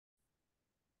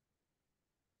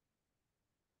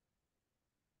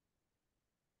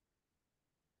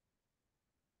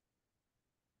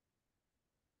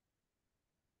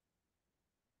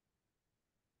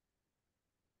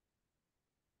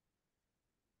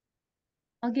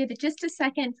I'll give it just a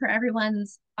second for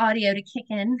everyone's audio to kick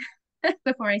in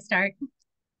before I start.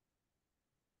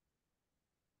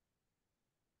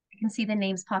 I can see the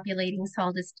names populating, so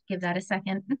I'll just give that a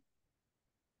second.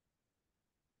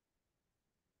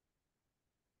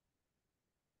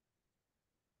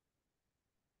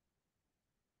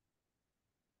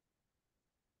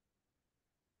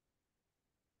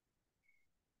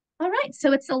 All right,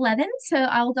 so it's 11, so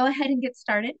I'll go ahead and get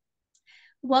started.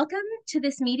 Welcome to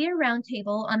this media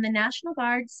roundtable on the National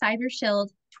Guard Cyber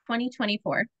Shield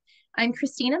 2024. I'm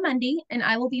Christina Mundy, and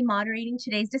I will be moderating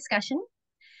today's discussion.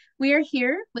 We are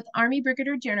here with Army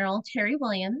Brigadier General Terry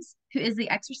Williams, who is the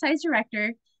Exercise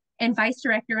Director and Vice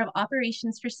Director of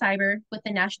Operations for Cyber with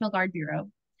the National Guard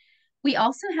Bureau. We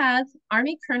also have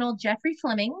Army Colonel Jeffrey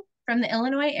Fleming from the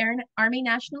Illinois Army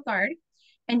National Guard,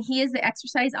 and he is the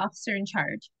exercise officer in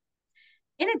charge.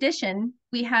 In addition,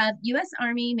 we have U.S.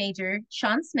 Army Major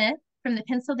Sean Smith from the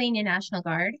Pennsylvania National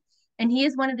Guard, and he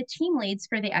is one of the team leads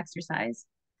for the exercise.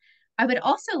 I would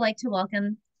also like to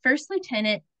welcome First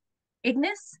Lieutenant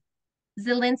Ignas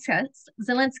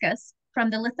Zelenskas from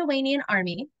the Lithuanian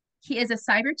Army. He is a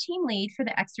cyber team lead for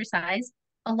the exercise,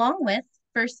 along with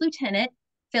First Lieutenant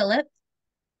Philip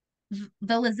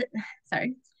Wozenak,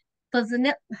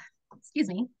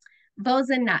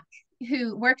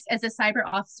 who works as a cyber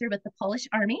officer with the Polish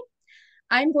Army.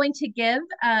 I'm going to give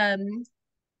them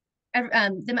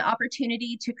an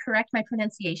opportunity to correct my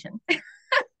pronunciation.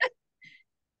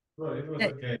 Well, it was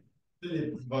okay.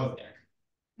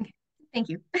 Thank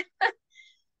you.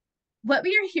 What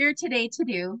we are here today to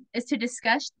do is to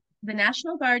discuss the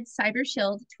National Guard Cyber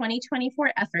Shield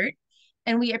 2024 effort,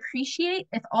 and we appreciate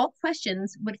if all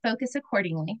questions would focus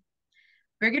accordingly.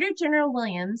 Brigadier General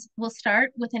Williams will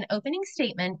start with an opening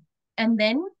statement, and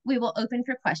then we will open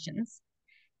for questions.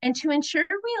 And to ensure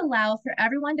we allow for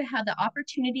everyone to have the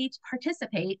opportunity to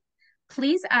participate,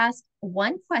 please ask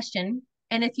one question,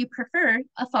 and if you prefer,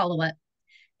 a follow-up.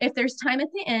 If there's time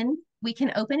at the end, we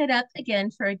can open it up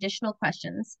again for additional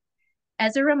questions.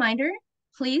 As a reminder,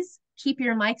 please keep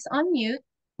your mics on mute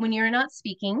when you're not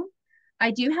speaking. I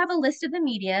do have a list of the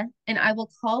media, and I will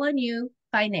call on you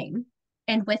by name.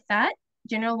 And with that,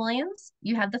 General Williams,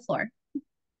 you have the floor.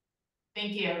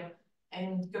 Thank you.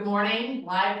 And good morning,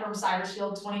 live from Cyber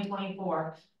Shield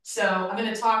 2024. So I'm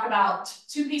going to talk about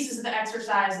two pieces of the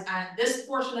exercise. This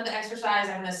portion of the exercise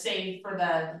I'm going to save for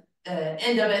the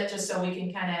end of it, just so we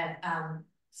can kind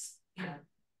of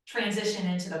transition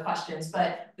into the questions.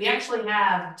 But we actually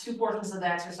have two portions of the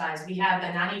exercise. We have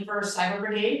the 91st Cyber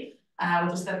Brigade,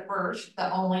 which is the first,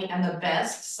 the only, and the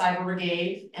best cyber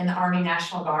brigade in the Army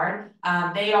National Guard.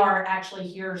 They are actually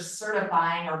here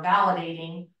certifying or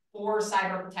validating 4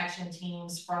 cyber protection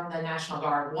teams from the National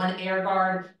Guard, 1 Air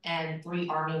Guard and 3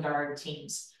 Army Guard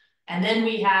teams. And then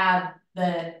we have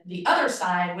the other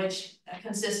side, which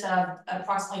consists of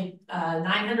approximately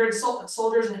 900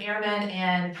 soldiers and airmen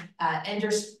and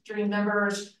industry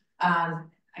members. I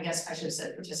guess I should have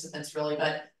said participants really,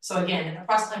 but so again,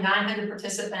 approximately 900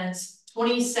 participants,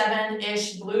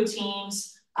 27-ish blue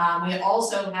teams. We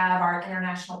also have our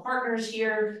international partners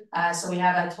here. So we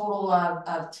have a total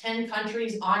of 10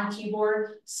 countries on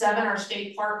keyboard, 7 are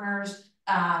state partners.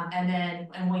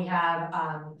 And we have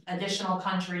additional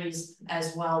countries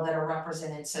as well that are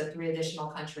represented, so 3 additional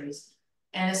countries.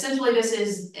 And essentially this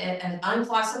is an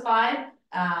unclassified,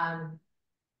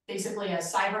 basically a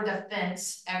cyber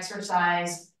defense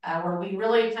exercise where we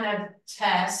really kind of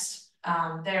test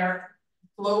their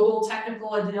global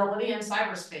technical agility in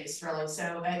cyberspace, really.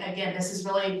 So again, this is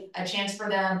really a chance for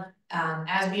them.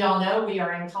 As we all know, we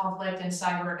are in conflict in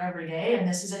cyber every day, and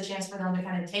this is a chance for them to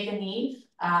kind of take a knee.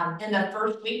 In the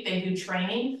first week, they do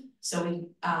training. So we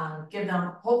give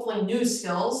them hopefully new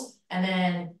skills, and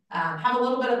then have a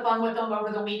little bit of fun with them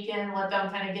over the weekend, let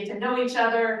them kind of get to know each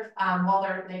other while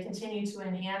they continue to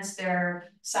enhance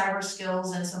their cyber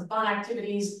skills and some fun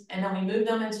activities. And then we move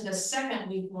them into the second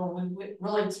week where we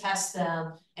really test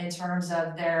them in terms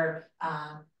of their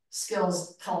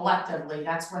skills collectively.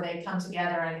 That's where they come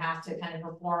together and have to kind of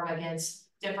perform against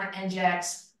different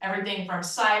injects, everything from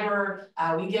cyber.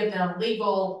 We give them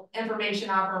legal information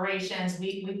operations.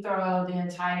 We throw the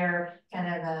entire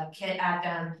kind of kit at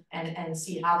them and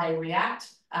see how they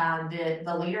react.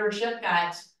 The leadership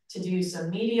got to do some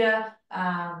media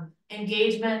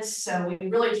engagements. So we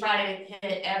really try to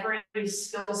hit every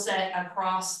skill set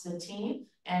across the team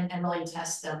and really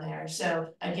test them there. So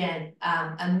again,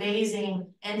 amazing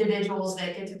individuals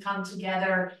that get to come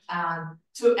together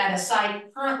at a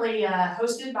site currently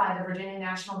hosted by the Virginia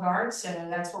National Guard. So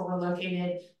that's where we're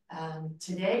located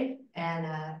today. And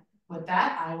with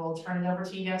that, I will turn it over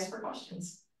to you guys for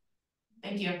questions.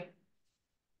 Thank you.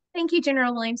 Thank you,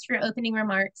 General Williams, for your opening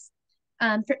remarks.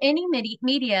 For any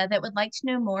media that would like to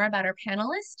know more about our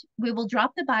panelists, we will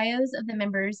drop the bios of the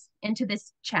members into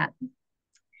this chat.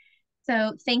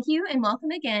 So thank you and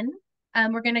welcome again.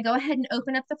 We're going to go ahead and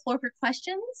open up the floor for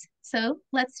questions. So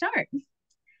let's start.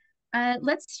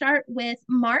 Let's start with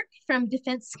Mark from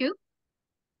Defense Scoop.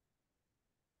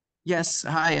 Yes,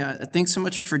 hi. Thanks so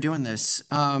much for doing this.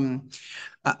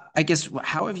 I guess,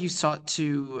 how have you sought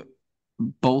to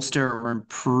bolster or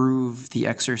improve the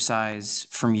exercise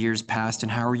from years past,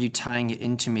 and how are you tying it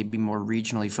into maybe more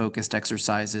regionally focused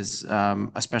exercises,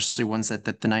 especially ones that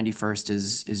the 91st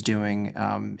is doing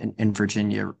in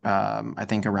Virginia, I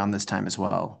think around this time as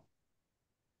well?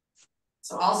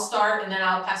 So I'll start and then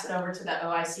I'll pass it over to the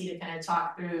OIC to kind of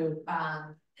talk through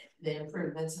the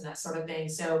improvements and that sort of thing.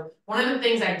 So one of the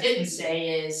things I didn't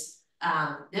say is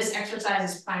this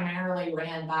exercise is primarily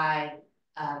ran by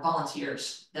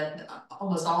volunteers. That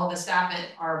almost all of the staff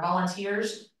are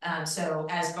volunteers. So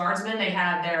as guardsmen, they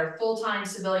have their full-time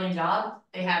civilian job,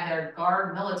 they have their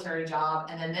guard military job,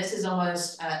 and then this is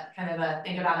almost kind of a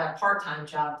think about a part-time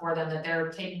job for them, that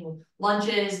they're taking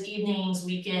lunches, evenings,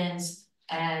 weekends,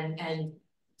 and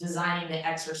designing the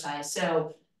exercise.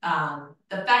 So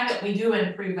the fact that we do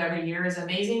improve every year is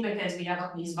amazing, because we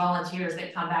have these volunteers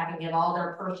that come back and give all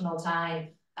their personal time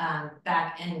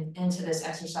back into this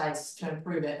exercise to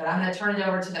improve it. But I'm going to turn it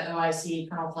over to the OIC,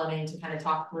 Colonel Fleming, to kind of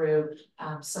talk through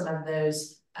some of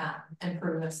those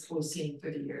improvements that we've seen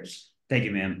through the years. Thank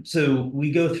you, ma'am. So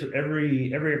we go through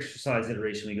every exercise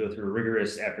iteration. We go through a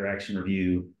rigorous after action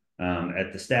review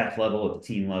at the staff level, at the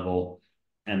team level,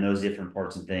 and those different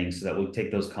parts and things, so that we'll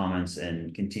take those comments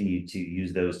and continue to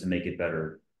use those to make it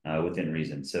better within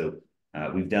reason. So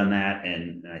we've done that,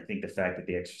 and I think the fact that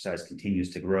the exercise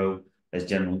continues to grow, as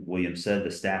General Williams said,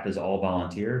 the staff is all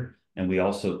volunteer, and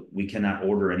we cannot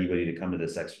order anybody to come to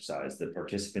this exercise. The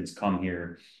participants come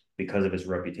here because of its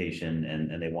reputation,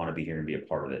 and they want to be here and be a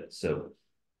part of it. So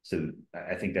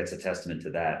I think that's a testament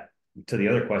to that. To the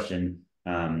other question,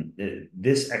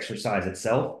 this exercise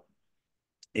itself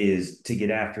is to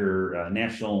get after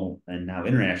national and now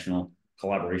international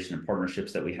collaboration and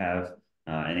partnerships that we have,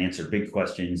 and answer big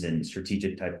questions and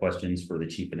strategic type questions for the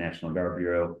Chief of National Guard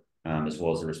Bureau, as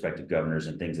well as the respective governors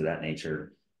and things of that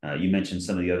nature. You mentioned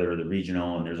some of the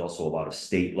regional, and there's also a lot of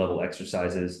state level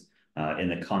exercises in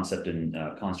the concept and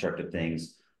construct of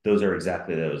things. Those are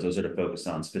exactly those. Those are to focus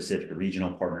on specific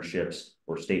regional partnerships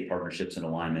or state partnerships and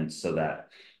alignments, so that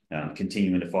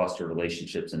continuing to foster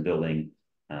relationships and building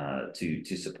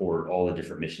to support all the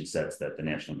different mission sets that the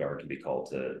National Guard can be called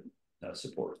to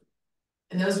support.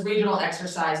 And those regional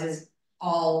exercises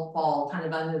all fall kind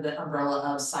of under the umbrella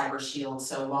of Cyber Shield.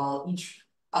 So while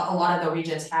a lot of the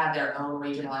regions have their own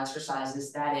regional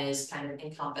exercises, that is kind of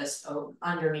encompassed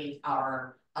underneath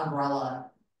our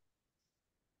umbrella.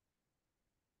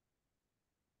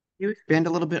 Can you expand a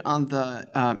little bit on the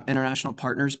international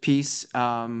partners piece?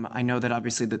 I know that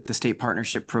obviously the state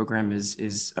partnership program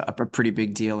is a pretty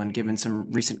big deal, and given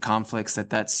some recent conflicts,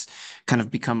 that's kind of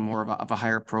become more of a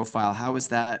higher profile. How has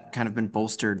that kind of been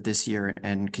bolstered this year?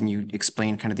 And can you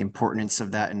explain kind of the importance of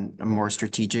that in a more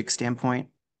strategic standpoint?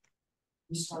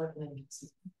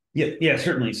 Yeah,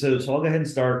 certainly. So I'll go ahead and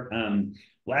start.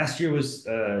 Last year was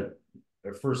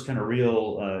our first kind of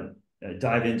real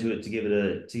dive into it to give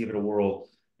it a whirl.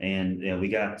 And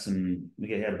we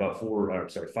had about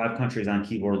 5 countries on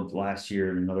keyboard last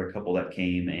year, and another couple that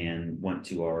came and went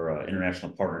to our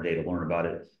International Partner Day to learn about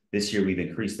it. This year we've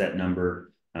increased that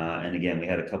number, and again we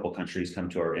had a couple countries come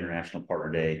to our International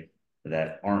Partner Day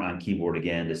that aren't on keyboard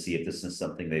again, to see if this is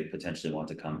something they potentially want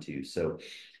to come to. So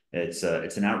it's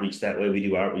an outreach that way. We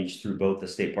do outreach through both the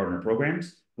state partner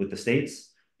programs with the states,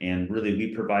 and really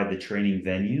we provide the training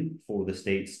venue for the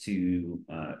states to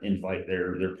invite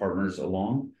their partners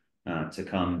along to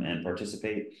come and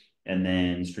participate. And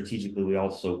then strategically, we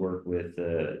also work with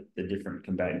the different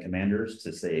combatant commanders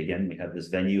to say, again, we have this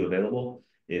venue available.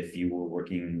 If you were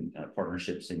working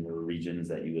partnerships in your regions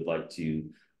that you would like to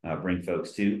bring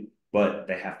folks to, but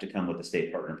they have to come with the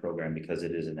state partner program, because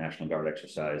it is a National Guard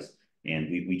exercise. And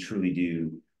we truly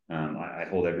do, I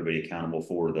hold everybody accountable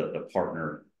for the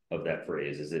partner of that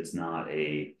phrase. Is it's not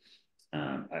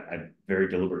I'm very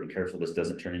deliberate and careful this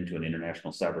doesn't turn into an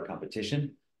international cyber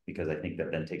competition, because I think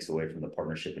that then takes away from the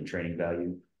partnership and training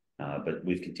value. But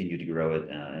we've continued to grow it,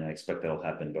 and I expect that'll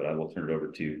happen. But I will turn it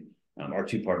over to our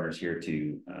 2 partners here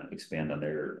to expand on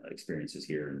their experiences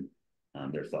here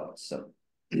and their thoughts. So,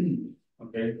 okay,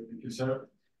 thank you, sir.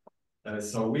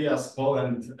 So we as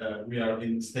Poland, we are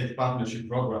in state partnership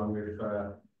program with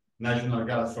National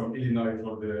Guard from Illinois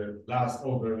for the last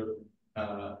over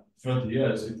 30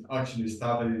 years. It actually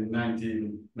started in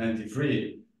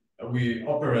 1993. We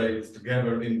operate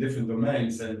together in different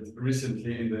domains, and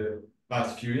recently, in the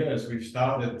past few years, we've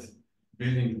started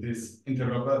building this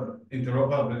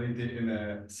interoperability in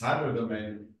a cyber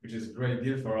domain, which is a great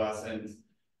deal for us. And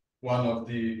one of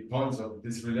the points of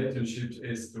this relationship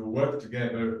is to work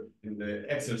together in the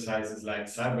exercises like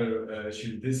Cyber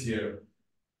Shield this year.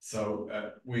 So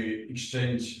we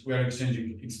are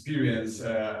exchanging experience.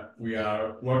 We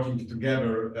are working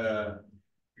together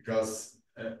because,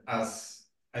 as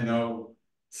I know,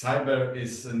 cyber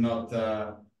is not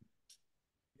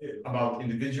about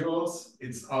individuals.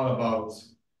 It's all about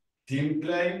team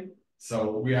play.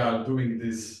 So we are doing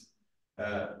this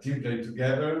team play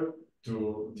together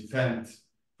to defend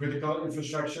critical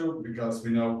infrastructure, because we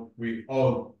know we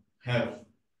all have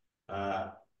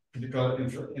critical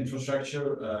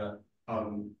infrastructure.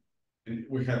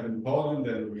 We have in Poland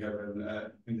and we have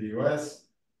in the US.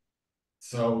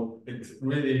 So it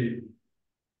really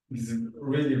is a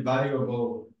really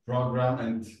valuable program,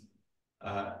 and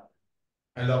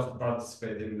I love to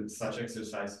participate in such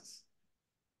exercises.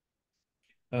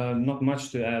 Not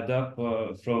much to add up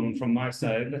from my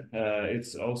side.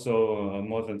 It's also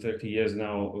more than 30 years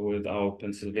now with our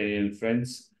Pennsylvanian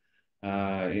friends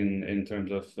in terms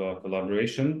of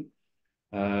collaboration.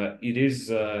 It is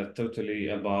totally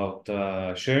about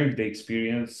sharing the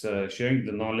experience, sharing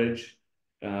the knowledge.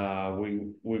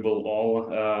 We will all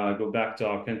go back to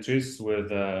our countries with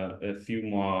a few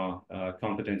more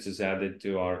competences added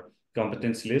to our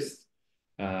competence list.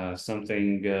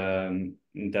 Something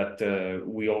that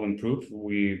we all improve.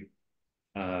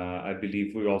 I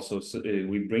believe we also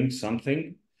we bring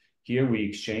something here. We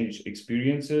exchange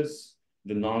experiences,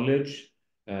 the knowledge.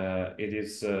 It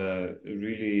is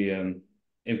really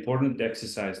important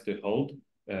exercise to hold.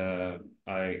 I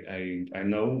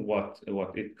know what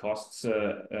it costs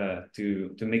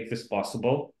to make this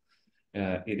possible.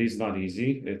 It is not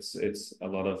easy. It's a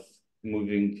lot of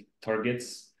moving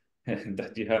targets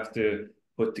that you have to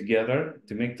put together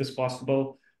to make this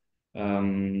possible.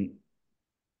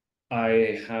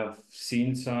 I have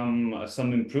seen some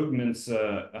improvements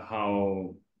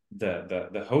how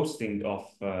the hosting of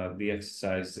the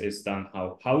exercise is done,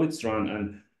 how it's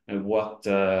run, and what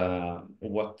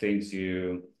things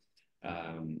you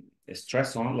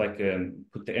stress on, like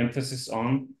put the emphasis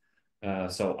on.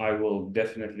 So I will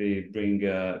definitely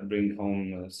bring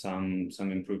home some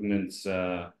improvements.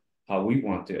 How we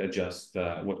want to adjust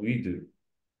what we do.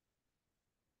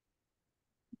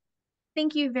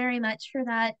 Thank you very much for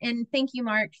that. And thank you,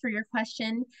 Mark, for your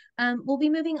question. We'll be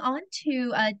moving on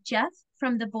to Jeff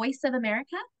from the Voice of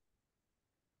America.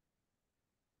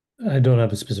 I don't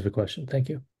have a specific question. Thank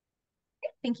you.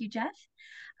 Thank you, Jeff.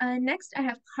 Next, I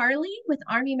have Carly with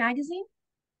Army Magazine.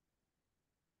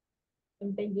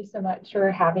 And thank you so much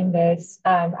for having this.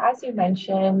 As you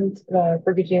mentioned,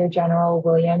 Brigadier General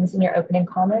Williams, in your opening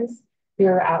comments,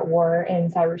 we're at war in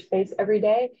cyberspace every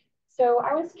day. So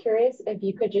I was curious if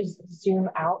you could just zoom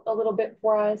out a little bit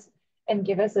for us and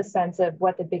give us a sense of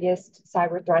what the biggest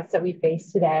cyber threats that we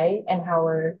face today and how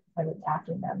we're kind of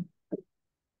attacking them.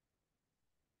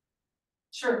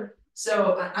 Sure.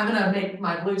 So I'm going to make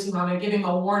my blue team, I'm going to give him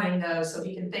a warning though, so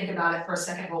he can think about it for a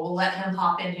second, but we'll let him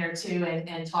hop in here too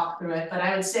and talk through it. But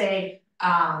I would say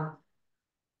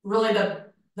really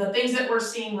the things that we're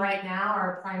seeing right now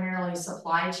are primarily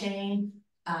supply chain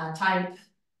type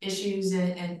issues.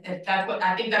 And if that's what,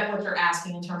 I think that's what you're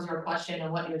asking in terms of your question,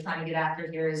 and what you're trying to get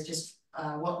after here is just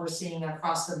what we're seeing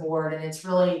across the board. And it's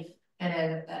really kind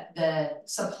of the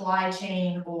supply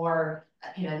chain, or,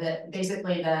 you know,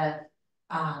 basically the,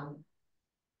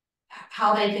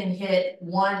 how they can hit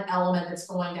one element that's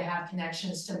going to have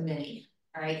connections to many,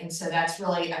 right? And so that's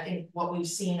really, I think, what we've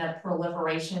seen a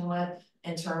proliferation with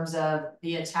in terms of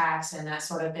the attacks and that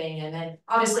sort of thing. And then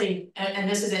obviously, and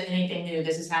this isn't anything new,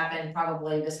 this happened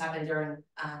during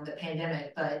the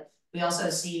pandemic, but we also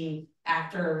see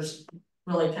actors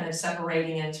really kind of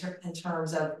separating in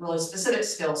terms of really specific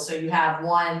skills. So you have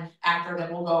one actor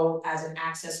that will go as an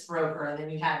access broker, and then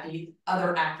you have the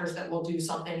other actors that will do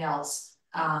something else.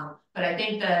 But I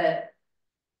think that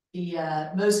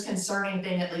the most concerning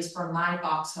thing, at least from my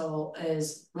foxhole,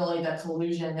 is really the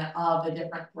collusion of the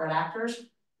different threat actors.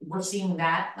 We're seeing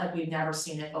that like we've never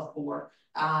seen it before.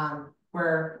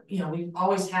 Where, you know, we've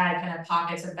always had kind of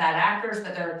pockets of bad actors,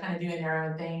 but they're kind of doing their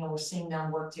own thing, and we're seeing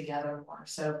them work together more.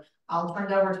 So I'll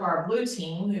turn it over to our blue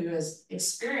team, who has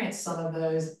experienced some of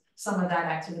that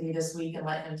activity this week, and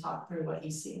let him talk through what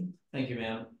he's seen. Thank you,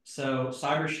 ma'am. So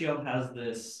Cyber Shield has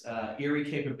this eerie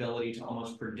capability to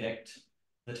almost predict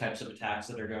the types of attacks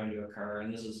that are going to occur.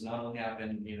 And this has not only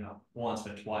happened, once,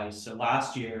 but twice. So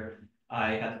last year,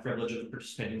 I had the privilege of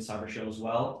participating in Cyber Show as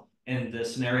well. And the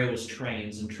scenario was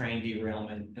trains and train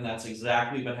derailment. And that's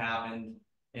exactly what happened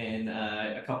in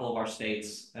a couple of our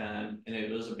states. And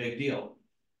it was a big deal.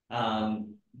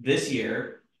 This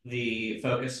year, the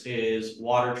focus is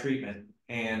water treatment.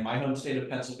 And my home state of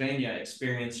Pennsylvania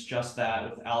experienced just that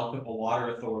with Aliquippa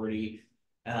Water Authority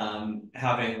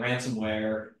having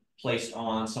ransomware placed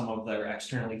on some of their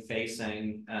externally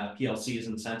facing PLCs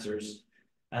and sensors.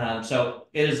 So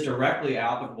it is directly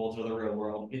applicable to the real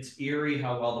world. It's eerie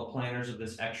how well the planners of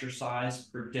this exercise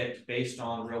predict based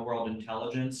on real world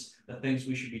intelligence the things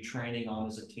we should be training on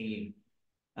as a team.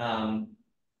 And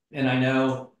I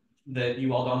know that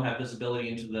you all don't have visibility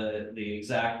into the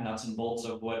exact nuts and bolts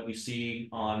of what we see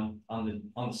on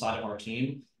the side of our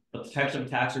team, but the types of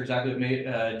attacks are exactly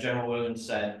what General Williams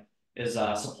said, is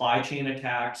supply chain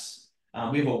attacks.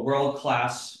 We have a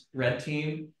world-class red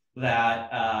team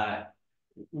that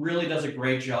really does a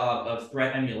great job of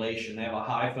threat emulation. They have a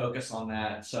high focus on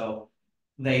that. So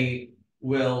they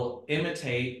will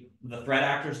imitate the threat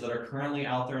actors that are currently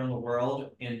out there in the world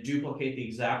and duplicate the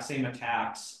exact same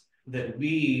attacks that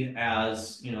we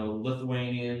as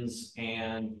Lithuanians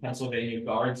and Pennsylvania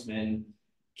guardsmen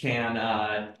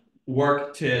can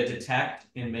work to detect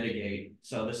and mitigate.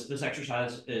 So this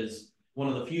exercise is one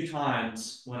of the few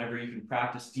times whenever you can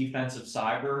practice defensive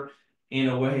cyber in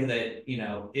a way that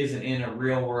isn't in a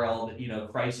real world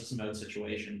crisis mode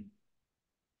situation.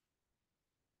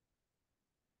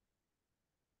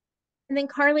 And then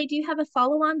Carly, do you have a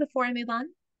follow-on before I move on?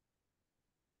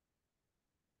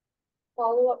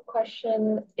 Follow-up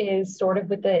question is sort of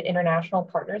with the international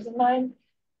partners in mind.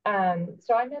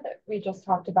 So I know that we just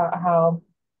talked about how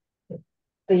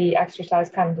the exercise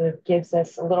kind of gives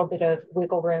us a little bit of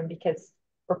wiggle room because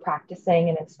we're practicing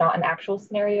and it's not an actual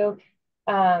scenario.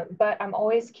 But I'm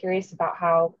always curious about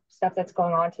how stuff that's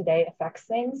going on today affects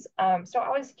things. So I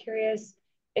was curious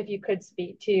if you could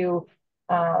speak to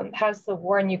has the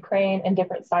war in Ukraine and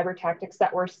different cyber tactics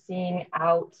that we're seeing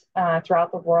out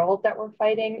throughout the world that we're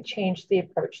fighting changed the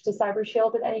approach to Cyber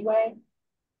Shield in any way?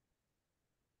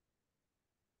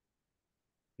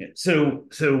 Yeah. So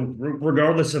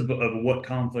regardless of what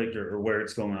conflict or where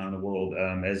it's going on in the world,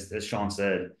 as Sean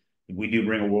said, we do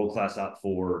bring a world-class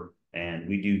OPFOR, and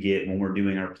we do get, when we're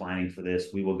doing our planning for this,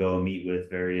 we will go and meet with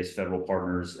various federal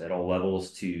partners at all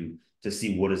levels to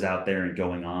see what is out there and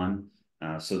going on,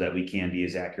 so that we can be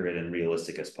as accurate and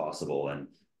realistic as possible. And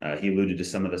he alluded to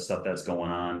some of the stuff that's going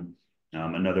on.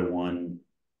 Another one,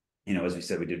 as we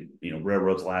said, we did,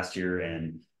 railroads last year,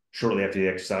 and shortly after the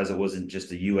exercise, it wasn't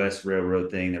just a U.S. railroad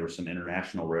thing. There were some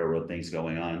international railroad things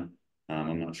going on.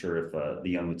 I'm not sure if the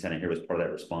young lieutenant here was part of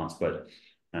that response, but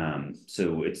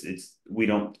so we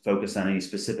don't focus on any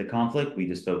specific conflict. We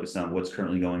just focus on what's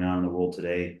currently going on in the world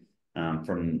today,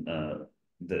 from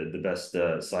the best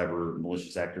cyber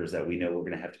malicious actors that we know we're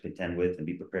going to have to contend with and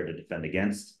be prepared to defend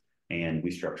against. And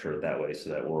we structure it that way so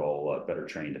that we're all better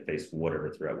trained to face whatever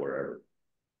threat, wherever.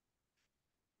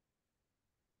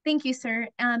 Thank you, sir.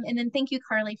 And then thank you,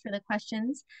 Carly, for the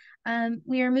questions.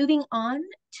 We are moving on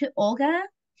to Olga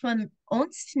from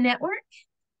ONST Network.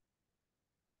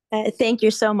 Thank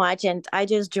you so much. And I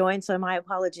just joined, so my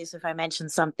apologies if I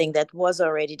mentioned something that was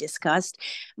already discussed.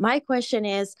 My question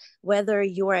is whether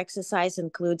your exercise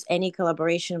includes any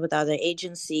collaboration with other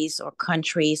agencies or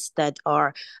countries that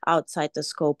are outside the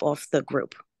scope of the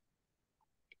group.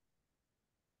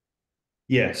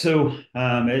 Yeah, so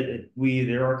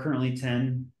there are currently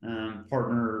 10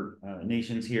 partner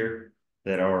nations here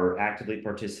that are actively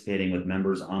participating with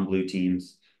members on blue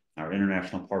teams. Our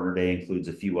International Partner Day includes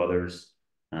a few others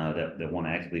that want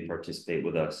to actively participate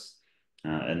with us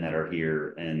and that are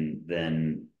here. And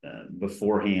then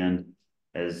beforehand,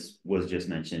 as was just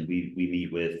mentioned, we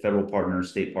meet with federal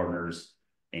partners, state partners,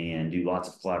 and do lots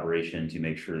of collaboration to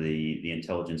make sure the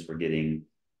intelligence we're getting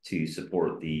to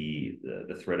support the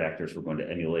threat actors we're going to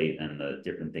emulate and the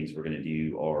different things we're going to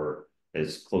do are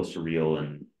as close to real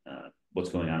and what's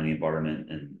going on in the environment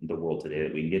and the world today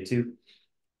that we can get to.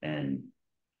 And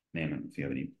ma'am, if you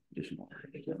have any additional.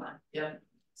 Yeah.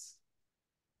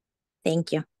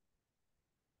 Thank you.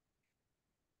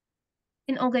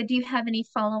 And Olga, do you have any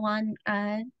follow-on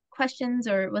questions,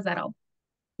 or was that all?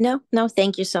 No,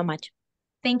 thank you so much.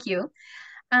 Thank you.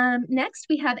 Next,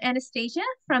 we have Anastasia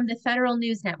from the Federal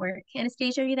News Network.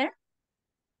 Anastasia, are you there?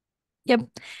 Yep.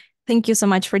 Thank you so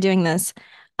much for doing this.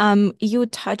 You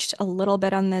touched a little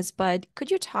bit on this, but could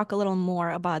you talk a little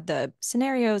more about the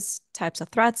scenarios, types of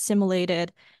threats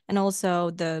simulated, and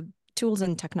also the tools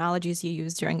and technologies you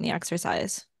used during the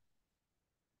exercise?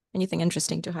 Anything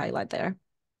interesting to highlight there?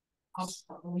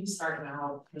 When we start, and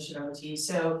I'll push it over to you.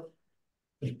 So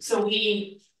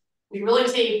we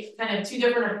really take kind of two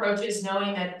different approaches,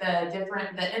 knowing that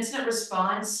the incident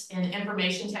response in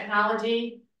information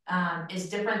technology is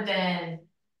different than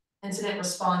incident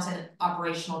response and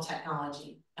operational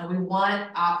technology. And we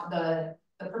want the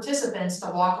participants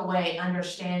to walk away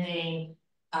understanding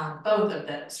both of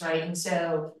those, right? And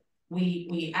so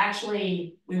we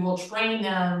will train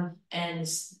them in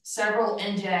several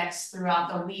injects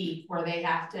throughout the week where they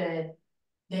have to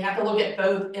look at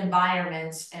both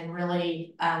environments and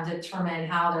really determine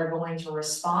how they're going to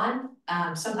respond.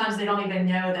 Sometimes they don't even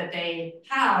know that they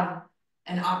have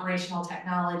an operational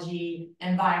technology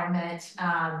environment,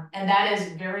 and that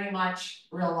is very much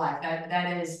real life.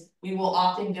 That is, we will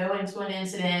often go into an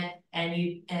incident and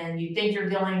you think you're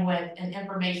dealing with an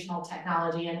informational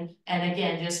technology, and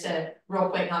again, just to real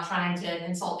quick, not trying to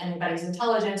insult anybody's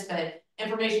intelligence, but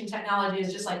information technology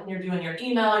is just like when you're doing your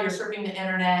email, you're surfing the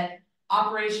internet.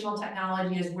 Operational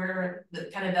technology is where the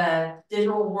kind of the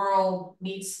digital world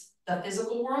meets the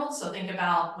physical world. So think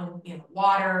about when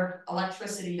water,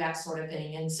 electricity, that sort of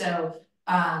thing. And so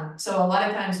so a lot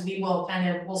of times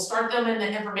we'll start them in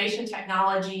the information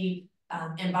technology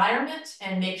environment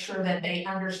and make sure that they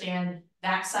understand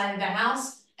that side of the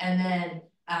house. And then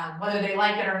whether they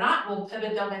like it or not, we'll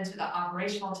pivot them into the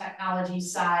operational technology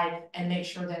side and make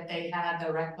sure that they have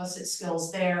the requisite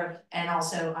skills there, and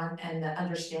also and the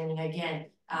understanding, again,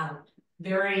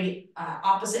 very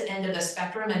opposite end of the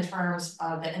spectrum in terms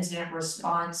of the incident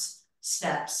response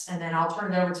steps. And then I'll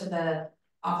turn it over to the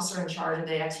officer in charge of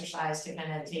the exercise to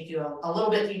kind of take you a little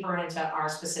bit deeper into our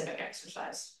specific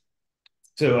exercise.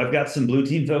 So I've got some blue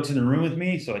team folks in the room with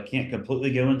me, so I can't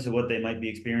completely go into what they might be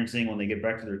experiencing when they get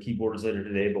back to their keyboards later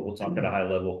today, but we'll talk at a high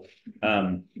level.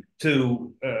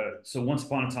 So once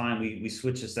upon a time, we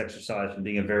switched this exercise from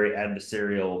being a very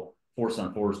adversarial force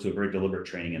on force to a very deliberate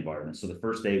training environment. So the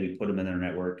first day we put them in their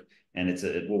network, and it's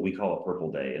what we call a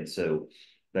purple day. And so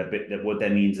what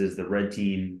that means is the red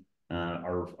team,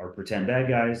 our pretend bad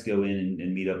guys, go in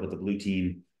and meet up with the blue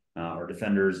team, our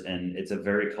defenders, and it's a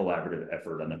very collaborative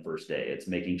effort on the first day. It's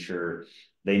making sure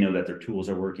they know that their tools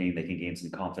are working, they can gain some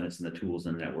confidence in the tools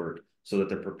in the network so that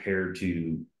they're prepared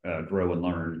to grow and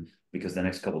learn, because the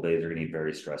next couple of days are going to be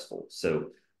very stressful. So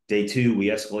day two, we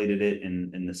escalated it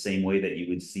in the same way that you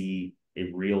would see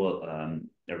a real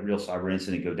cyber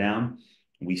incident go down.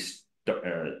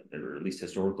 Or at least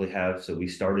historically have. So we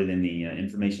started in the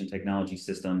information technology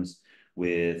systems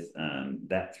with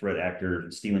that threat actor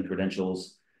stealing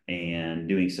credentials and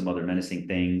doing some other menacing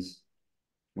things.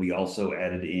 We also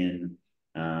added in,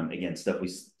 again, stuff we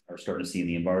are starting to see in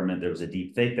the environment. There was a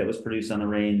deep fake that was produced on the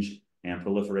range and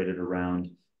proliferated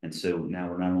around. And so now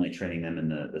we're not only training them in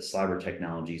the cyber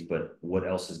technologies, but what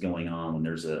else is going on when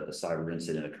there's a cyber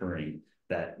incident occurring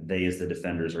that they, as the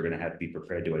defenders, are going to have to be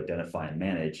prepared to identify and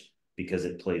manage, because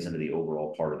it plays into the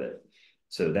overall part of it.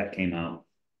 So that came out.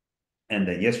 And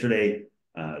then yesterday,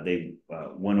 they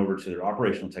went over to their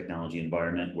operational technology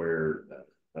environment where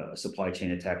a supply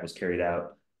chain attack was carried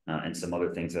out and some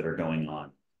other things that are going on.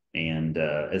 And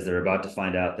as they're about to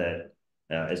find out that,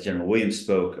 as General Williams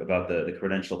spoke about the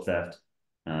credential theft,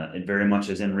 and very much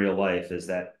as in real life, is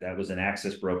that was an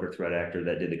access broker threat actor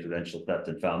that did the credential theft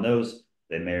and found those.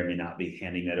 They may or may not be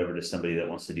handing that over to somebody that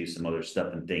wants to do some other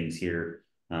stuff and things here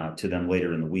to them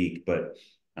later in the week. But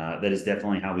that is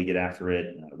definitely how we get after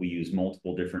it. We use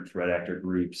multiple different threat actor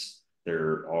groups.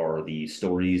 There are the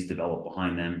stories developed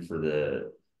behind them for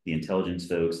the intelligence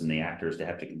folks and the actors to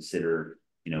have to consider,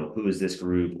 who is this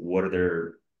group? What are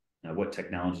their, what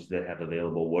technologies they have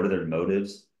available? What are their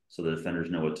motives? So the defenders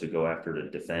know what to go after to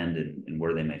defend and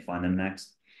where they may find them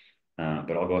next.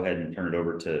 But I'll go ahead and turn it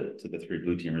over to the three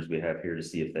blue teamers we have here to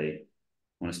see if they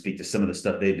want to speak to some of the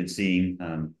stuff they've been seeing.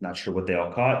 Not sure what they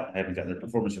all caught. I haven't gotten the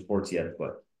performance reports yet,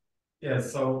 but. Yeah,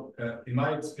 so in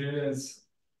my experience,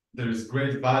 there is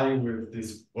great value with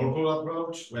this purple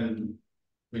approach. When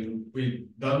we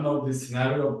don't know this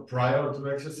scenario prior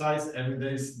to exercise, every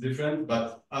day is different,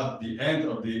 but at the end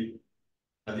of the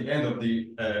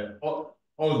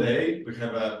all day, we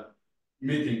have a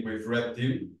meeting with red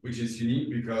team, which is unique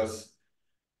because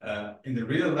in the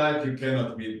real life, you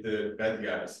cannot meet the bad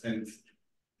guys. And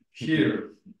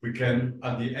here we can,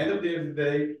 at the end of the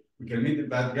day, we can meet the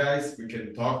bad guys, we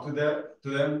can talk to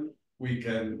them, we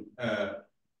can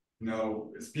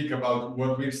speak about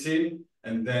what we've seen,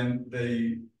 and then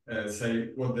they say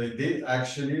what they did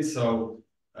actually. So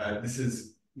this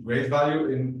is great value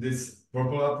in this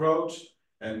purple approach.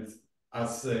 And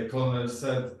as Colonel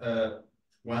said,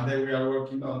 one day we are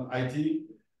working on IT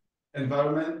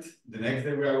environment, the next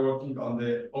day we are working on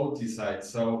the OT side.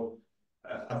 So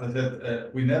as I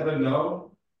said, we never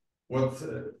know what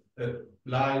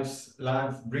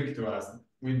life bring to us.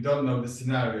 We don't know the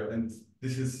scenario, and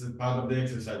this is part of the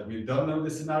exercise. We don't know the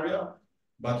scenario,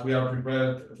 but we are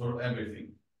prepared for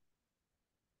everything.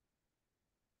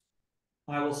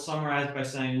 I will summarize by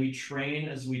saying we train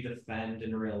as we defend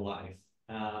in real life.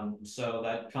 So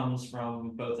that comes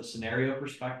from both a scenario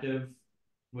perspective,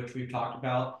 which we've talked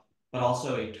about, but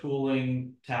also a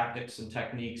tooling, tactics, and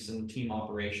techniques and team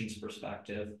operations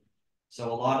perspective.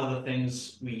 So a lot of the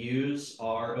things we use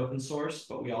are open source,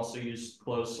 but we also use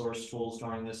closed source tools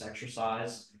during this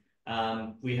exercise.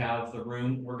 We have the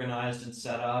room organized and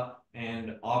set up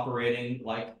and operating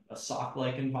like a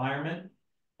SOC-like environment.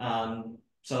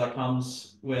 So that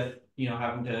comes with,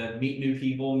 having to meet new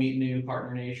people, meet new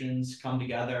partner nations, come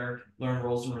together, learn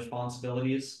roles and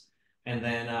responsibilities, and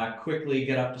then quickly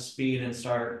get up to speed and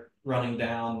start running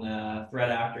down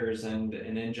threat actors and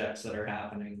injects that are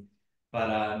happening.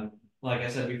 But like I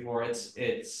said before,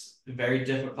 it's very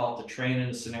difficult to train in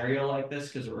a scenario like this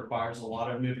because it requires a lot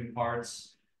of moving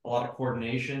parts, a lot of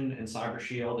coordination, and Cyber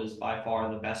Shield is by far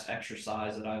the best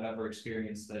exercise that I've ever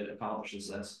experienced that accomplishes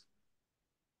this.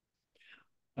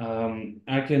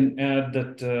 I can add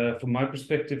that from my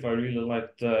perspective, I really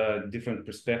like the different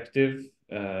perspective.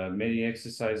 Many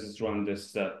exercises run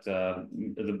this that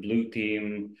the blue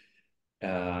team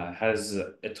has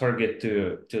a target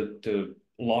to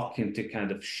lock into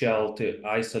kind of shell to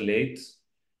isolate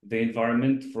the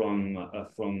environment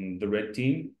from the red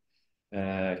team.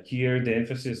 Here, the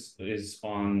emphasis is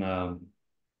on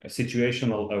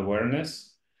situational awareness.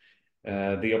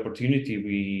 The opportunity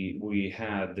we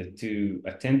had to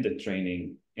attend the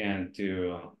training and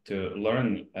to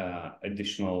learn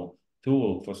additional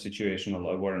tool for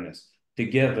situational awareness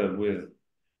together with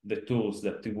the tools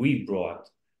that we brought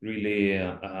really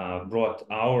brought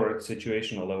our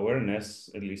situational awareness,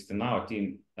 at least in our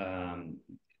team,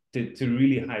 to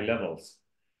really high levels.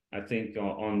 I think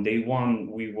on day one,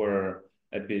 we were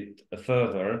a bit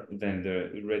further than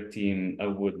the red team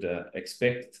would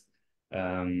expect.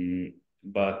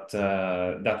 But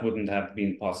that wouldn't have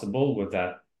been possible with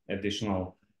that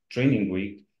additional training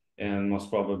week. And most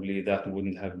probably that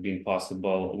wouldn't have been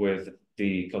possible with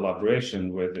the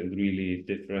collaboration with really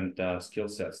different skill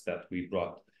sets that we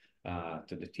brought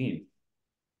to the team.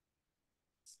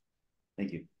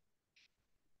 Thank you.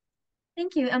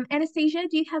 Thank you. Anastasia,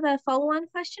 do you have a follow-on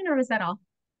question or was that all?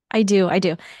 I do.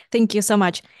 Thank you so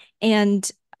much. And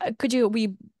could you,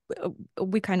 we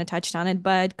kind of touched on it,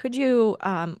 but could you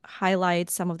highlight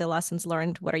some of the lessons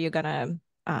learned? What are you gonna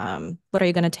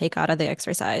take out of the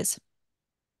exercise?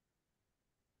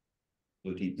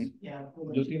 Blue teams. Yeah.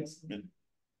 Blue teams.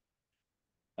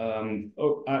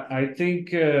 I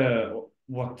think I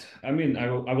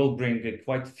will bring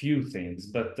quite a few things,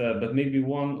 but maybe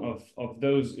one of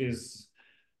those is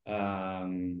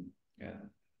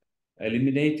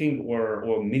eliminating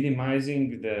or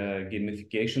minimizing the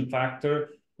gamification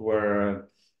factor, where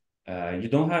you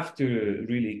don't have to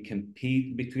really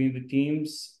compete between the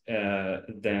teams.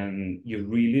 Then you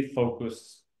really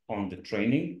focus on the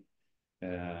training.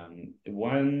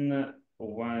 When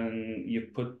you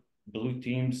put blue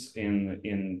teams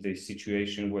in the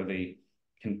situation where they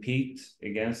compete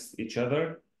against each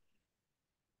other,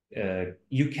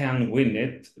 you can win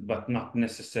it, but not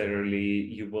necessarily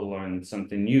you will learn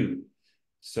something new.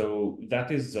 So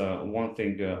that is one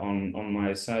thing on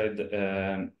my side.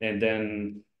 And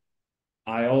then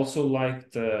I also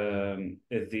liked the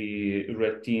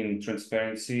red team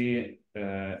transparency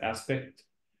aspect.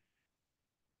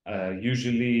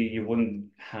 Usually you wouldn't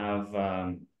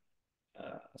have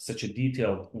such a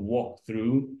detailed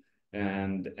walkthrough,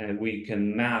 and we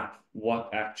can map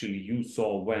what actually you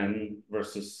saw when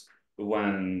versus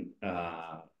when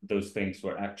those things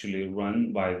were actually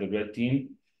run by the red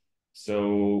team.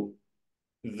 So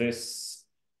this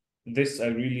I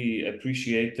really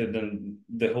appreciated, and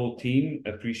the whole team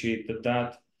appreciated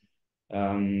that.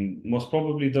 Most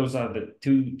probably those are the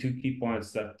two key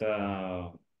points that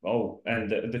and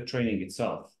the training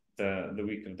itself, the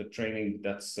week of the training,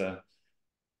 that's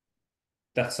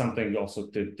something also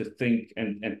to think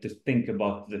and to think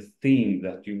about the theme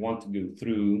that you want to go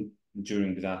through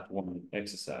during that one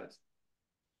exercise.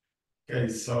 Okay,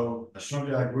 so I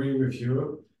strongly agree with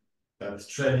you that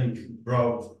training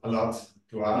brought a lot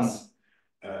to us.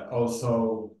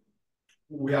 Also,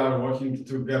 we are working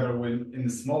together in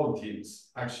small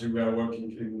teams. Actually, we are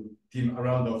working in team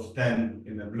around of 10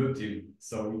 in a blue team,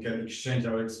 so we can exchange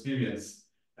our experience,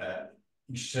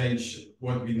 exchange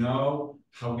what we know,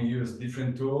 how we use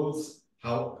different tools,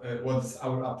 what's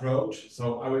our approach.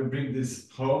 So I will bring this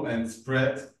home and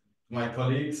spread to my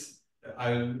colleagues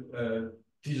I'll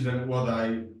teach them what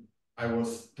I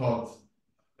was taught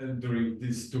during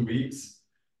these 2 weeks.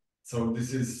 So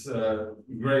this is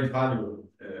great value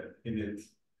in it.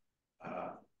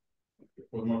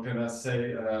 What more can I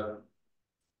say?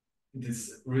 It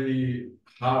is really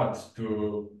hard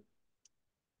to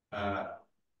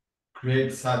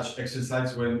create such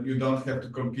exercise when you don't have to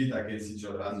compete against each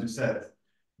other. As you said,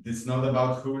 it is not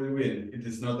about who will win. It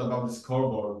is not about the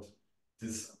scoreboard. It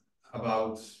is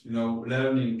about,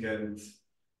 learning, and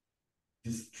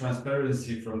this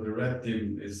transparency from the red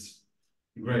team is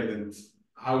great. And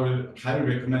I will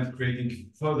highly recommend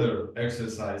creating further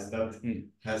exercise that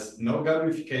has no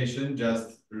gamification,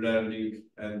 just learning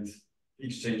and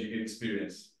exchanging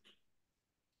experience.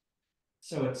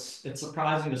 So it's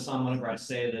surprising to some whenever I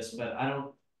say this, but I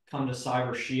don't come to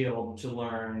Cyber Shield to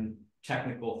learn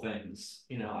technical things.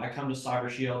 I come to Cyber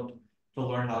Shield to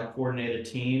learn how to coordinate a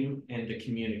team and to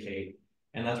communicate.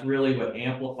 And that's really what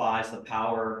amplifies the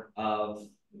power of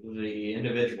the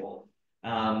individual.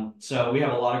 So we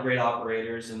have a lot of great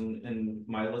operators, and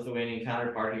my Lithuanian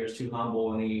counterpart here is too humble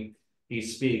when he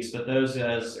speaks, but those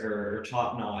guys are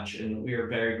top notch, and we are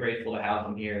very grateful to have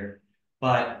them here.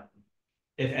 But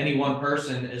if any one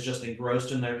person is just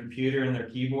engrossed in their computer and their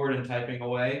keyboard and typing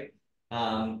away,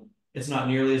 it's not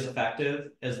nearly as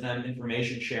effective as them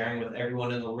information sharing with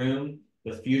everyone in the room,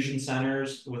 with fusion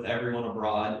centers, with everyone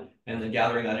abroad, and then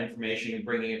gathering that information and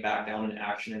bringing it back down and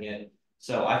actioning it.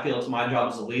 So I feel it's my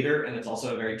job as a leader, and it's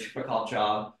also a very difficult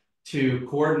job to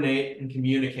coordinate and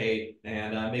communicate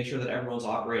and make sure that everyone's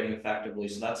operating effectively.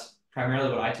 So that's primarily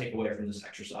what I take away from this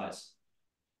exercise.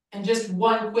 And just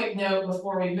one quick note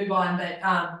before we move on, but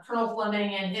Colonel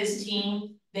Fleming and his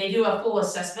team, they do a full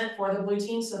assessment for the blue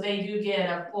team. So they do get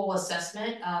a full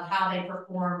assessment of how they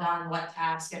performed on what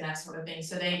task and that sort of thing.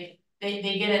 So they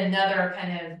get another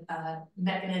kind of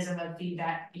mechanism of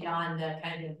feedback beyond the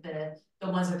kind of the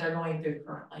ones that they're going through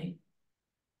currently.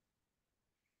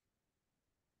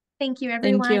 Thank you,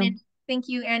 everyone. Thank you. And thank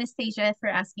you, Anastasia, for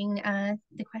asking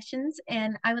the questions.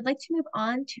 And I would like to move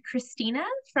on to Christina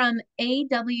from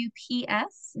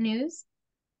AWPS News.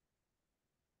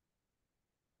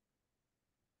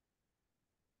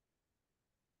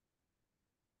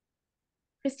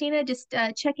 Christina, just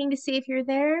checking to see if you're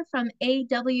there from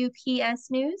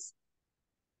AWPS News.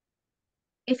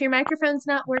 If your microphone's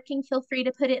not working, feel free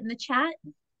to put it in the chat.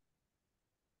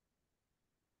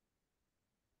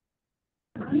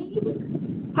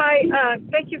 Hi,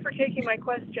 thank you for taking my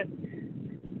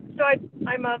question. So I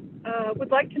would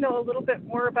like to know a little bit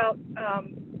more about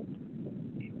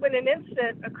when an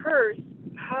incident occurs,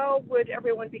 how would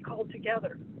everyone be called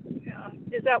together?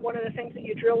 Is that one of the things that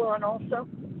you drill on also?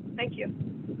 Thank you.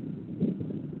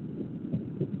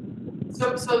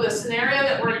 So the scenario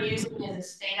that we're using is a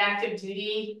state active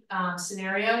duty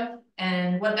scenario.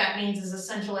 And what that means is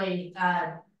essentially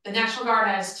the National Guard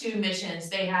has two missions.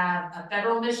 They have a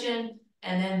federal mission,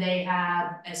 and then they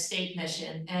have a state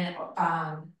mission. And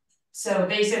so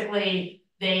basically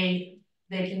they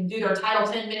can do their Title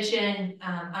 10 mission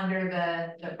under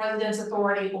the president's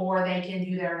authority, or they can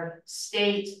do their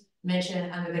state mission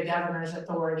under the governor's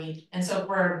authority. And so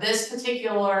for this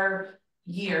particular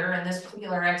year and this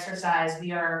particular exercise,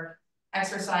 we are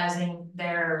exercising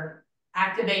their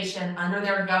activation under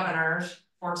their governors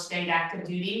for state active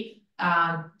duty.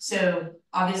 So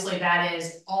obviously that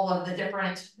is all of the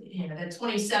different, the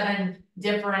 27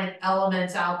 different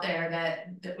elements out there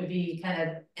that would be kind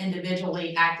of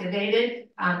individually activated.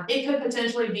 It could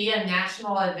potentially be a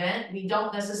national event. We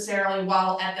don't necessarily,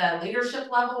 while at the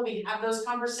leadership level, we have those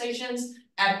conversations.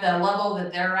 At the level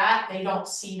that they're at, they don't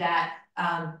see that.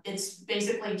 It's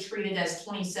basically treated as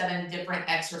 27 different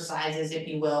exercises, if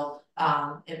you will.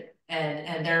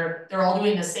 And they're all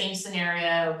doing the same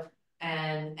scenario,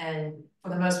 and for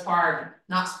the most part,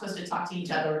 not supposed to talk to each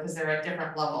other because they're at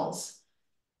different levels.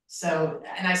 So,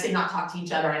 and I say not talk to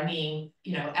each other, I mean,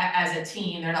 as a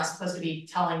team, they're not supposed to be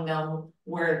telling them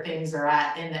where things are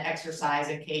at in the exercise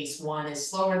in case one is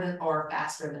slower than or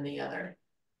faster than the other.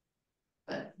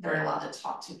 But they're allowed to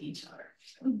talk to each other.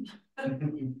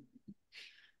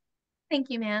 Thank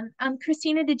you, ma'am.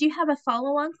 Christina, did you have a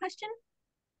follow-on question?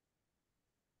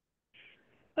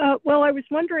 Well, I was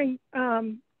wondering,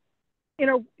 in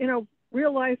a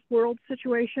real life world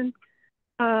situation,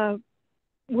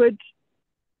 would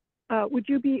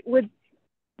you be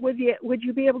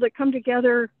able to come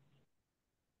together,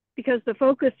 because the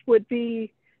focus would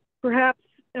be perhaps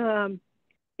in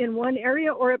one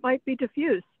area, or it might be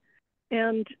diffuse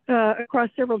and across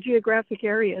several geographic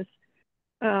areas,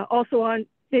 also on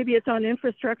maybe it's on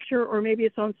infrastructure, or maybe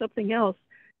it's on something else.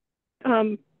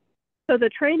 So So the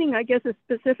training, I guess, is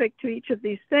specific to each of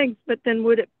these things, but then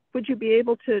would you be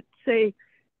able to, say,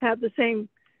 have the same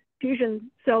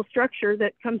fusion cell structure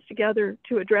that comes together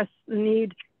to address the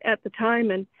need at the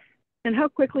time? And how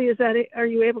quickly are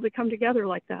you able to come together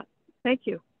like that? Thank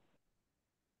you.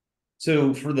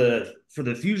 So for the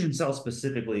fusion cell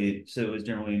specifically, so as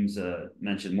General Williams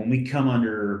mentioned, when we come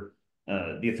under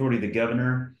the authority of the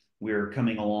governor, we're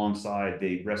coming alongside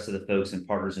the rest of the folks and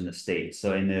partners in the state.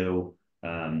 So I know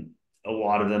a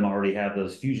lot of them already have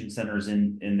those fusion centers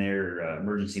in their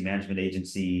emergency management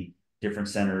agency, different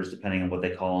centers depending on what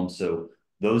they call them. So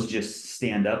those just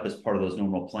stand up as part of those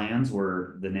normal plans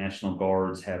where the National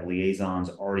Guards have liaisons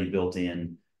already built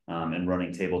in and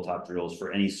running tabletop drills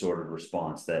for any sort of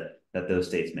response that those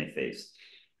states may face.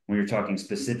 When you're talking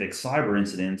specific cyber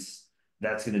incidents,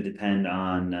 that's going to depend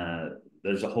on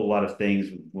there's a whole lot of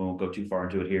things. We won't go too far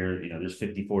into it here. You know, there's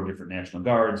 54 different National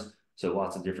Guards, so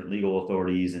lots of different legal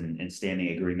authorities and standing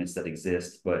agreements that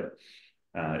exist. But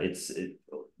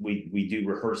we do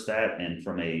rehearse that, and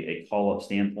from a call-up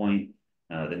standpoint,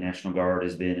 the National Guard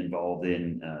has been involved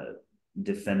in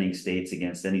defending states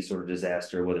against any sort of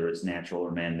disaster, whether it's natural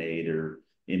or man-made or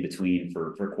in between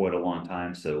for quite a long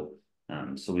time. So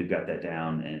we've got that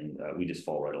down, and we just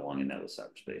fall right along in that with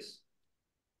cyberspace.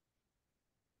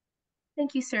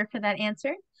 Thank you, sir, for that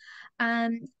answer.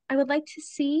 I would like to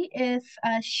see if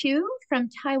Shu from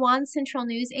Taiwan Central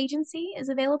News Agency is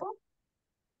available.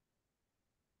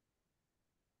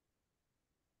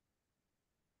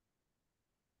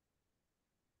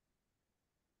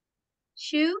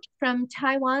 Shu from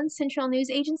Taiwan Central News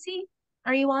Agency,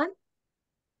 are you on?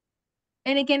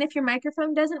 And again, if your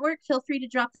microphone doesn't work, feel free to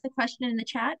drop the question in the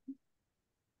chat.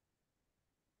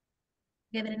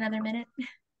 Give it another minute.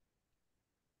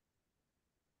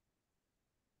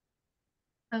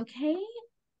 Okay,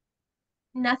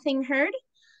 nothing heard.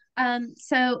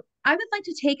 So I would like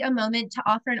to take a moment to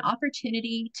offer an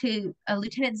opportunity to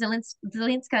Lieutenant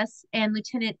Zilinskas and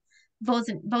Lieutenant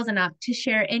Vozinok to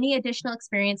share any additional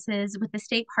experiences with the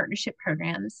state partnership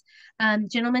programs.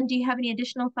 Gentlemen, do you have any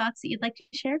additional thoughts that you'd like to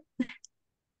share?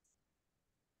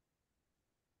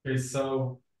 Okay,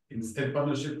 so in the state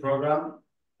partnership program,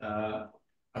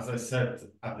 as I said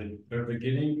at the very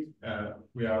beginning,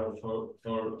 we are for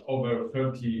over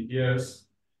 30 years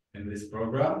in this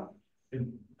program.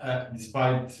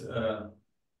 Despite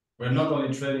we're not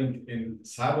only training in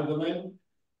cyber domain.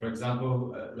 For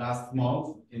example, last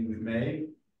month in May,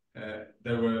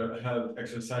 there were held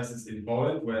exercises in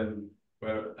Poland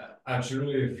where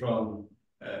actually from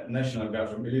National Guard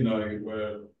from Illinois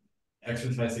were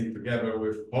exercising together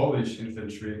with Polish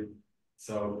infantry.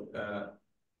 So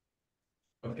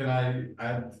what can I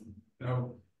add? You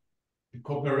know, the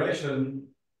cooperation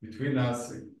between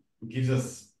us gives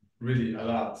us really a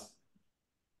lot.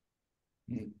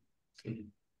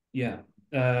 Yeah,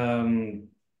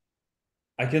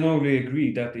 I can only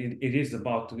agree that it is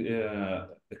about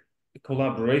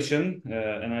collaboration,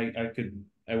 and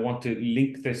I want to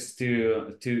link this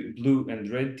to blue and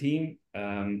red team.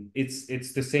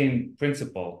 It's the same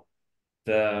principle.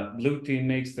 The blue team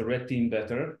makes the red team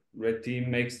better. Red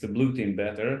team makes the blue team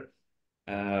better.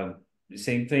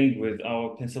 Same thing with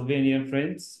our Pennsylvania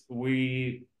friends.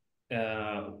 We're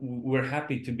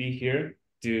happy to be here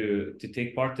to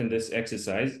take part in this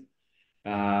exercise.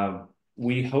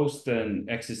 We host an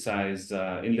exercise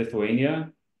in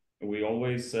Lithuania. We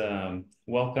always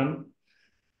welcome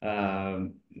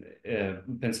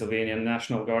Pennsylvania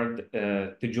National Guard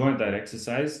to join that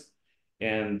exercise.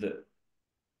 And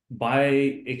by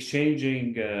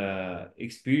exchanging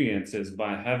experiences,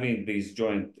 by having these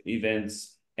joint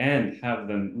events and have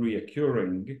them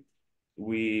reoccurring,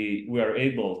 we are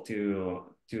able to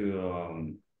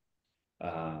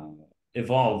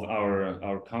evolve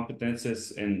our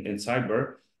competences in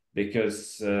cyber,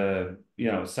 because you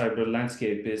know, cyber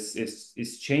landscape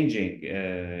is changing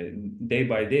day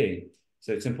by day.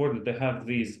 So it's important to have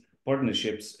these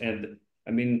partnerships. And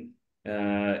I mean,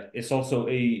 it's also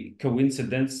a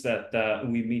coincidence that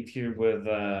we meet here with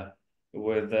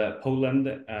Poland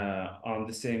on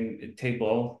the same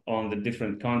table on the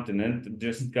different continent.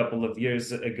 Just a couple of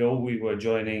years ago, we were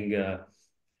joining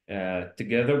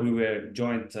together. We were a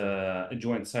joint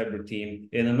cyber team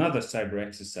in another cyber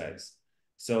exercise.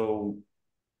 So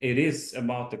it is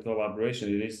about the collaboration.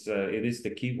 It is the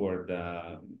keyword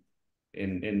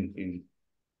in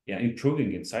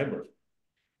improving in cyber.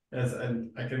 Yes,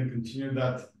 and I can continue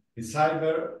that in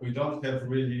cyber we don't have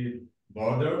really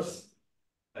borders.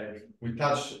 Like we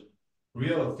touch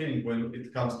real thing when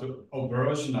it comes to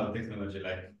operational technology,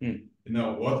 like you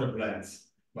know, water plants.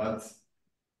 But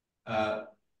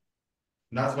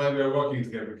that's why we are working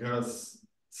together, because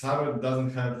cyber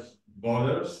doesn't have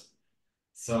borders.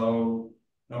 So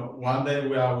one day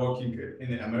we are working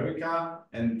in America,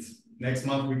 and next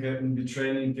month we can be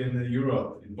training in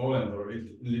Europe, in Poland, or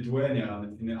in Lithuania,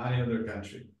 in any other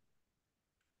country.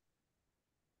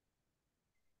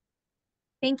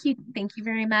 Thank you. Thank you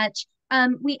very much.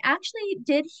 We actually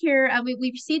did hear,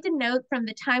 we received a note from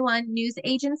the Taiwan news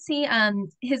agency.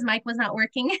 His mic was not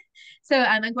working. So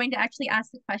I'm going to actually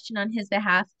ask the question on his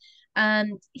behalf.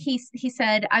 He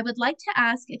said, I would like to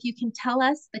ask if you can tell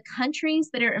us the countries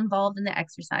that are involved in the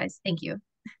exercise. Thank you.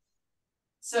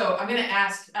 So I'm going to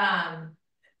ask,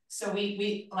 so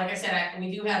we like I said,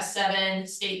 we do have 7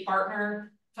 state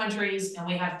partner countries, and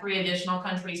we have 3 additional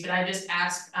countries, but I just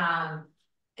asked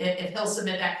if he'll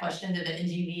submit that question to the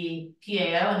NGV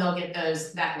PAO, and they'll get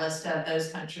that list of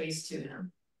those countries to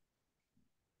him.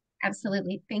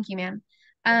 Absolutely. Thank you, ma'am.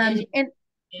 And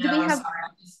do we have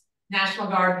National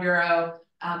Guard Bureau,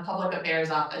 Public Affairs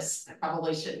Office? I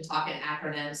probably shouldn't talk in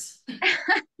acronyms.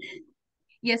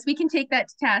 Yes, we can take that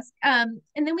to task. And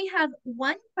then we have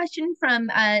one question from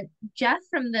Jeff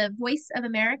from the Voice of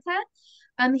America.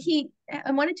 I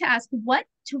wanted to ask,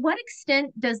 to what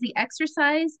extent does the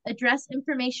exercise address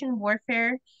information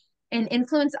warfare and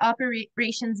influence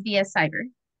operations via cyber?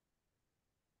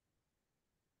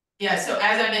 Yeah, so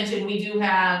as I mentioned, we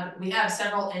have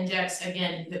several injects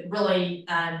again that really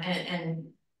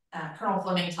Colonel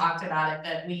Fleming talked about it,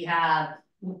 that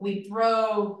we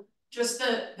throw just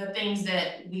the things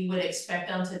that we would expect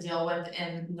them to deal with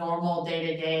in normal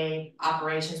day-to-day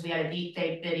operations. We had a deep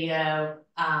fake video,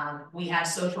 we have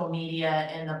social media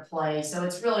in the play. So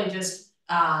it's really just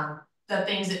the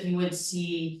things that you would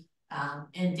see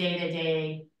in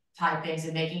day-to-day type things,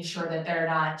 and making sure that they're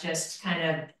not just kind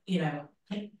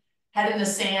of, head in the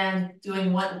sand,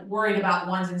 worried about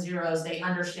ones and zeros. They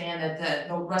understand that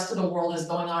the rest of the world is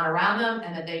going on around them,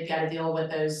 and that they've got to deal with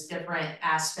those different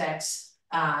aspects.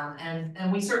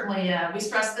 And we certainly, we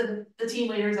stress the team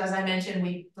leaders, as I mentioned,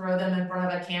 we throw them in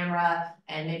front of a camera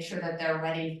and make sure that they're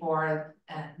ready for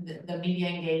the media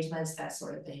engagements, that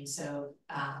sort of thing. So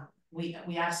we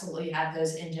absolutely have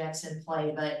those injects in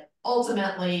play, but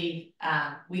ultimately,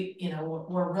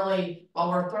 we're really,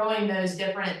 while we're throwing those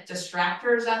different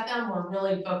distractors at them, we're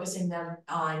really focusing them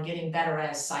on getting better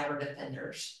as cyber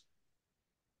defenders.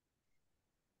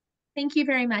 Thank you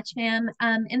very much, ma'am.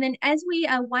 And then as we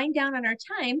wind down on our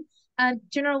time,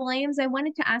 General Williams, I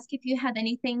wanted to ask if you have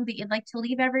anything that you'd like to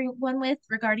leave everyone with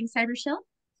regarding Cyber Shield.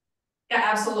 Yeah,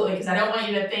 absolutely, because I don't want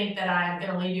you to think that I'm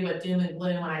going to leave you with doom and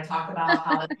gloom when I talk about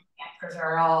how the actors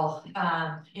are all,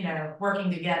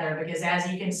 working together. Because as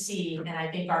you can see, and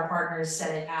I think our partners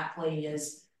said it aptly,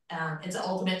 is it's an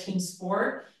ultimate team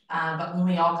sport. But when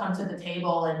we all come to the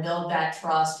table and build that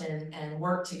trust and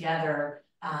work together,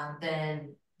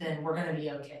 then we're going to be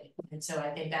okay. And so I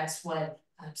think that's what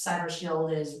Cyber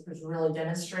Shield is really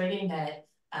demonstrating, that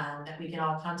we can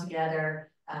all come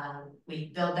together.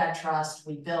 We build that trust,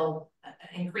 we build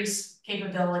increase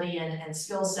capability and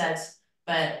skill sets,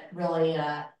 but really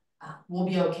we'll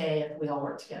be okay if we all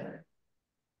work together.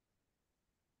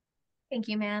 Thank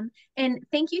you, ma'am. And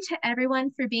thank you to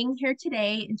everyone for being here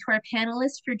today, and to our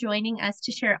panelists for joining us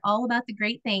to share all about the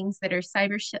great things that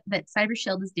Cyber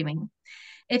Shield is doing.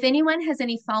 If anyone has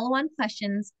any follow-on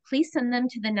questions, please send them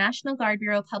to the National Guard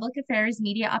Bureau Public Affairs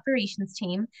Media Operations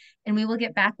team, and we will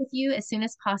get back with you as soon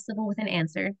as possible with an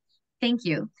answer. Thank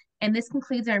you. And this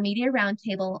concludes our Media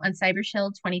Roundtable on Cyber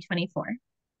Shield 2024.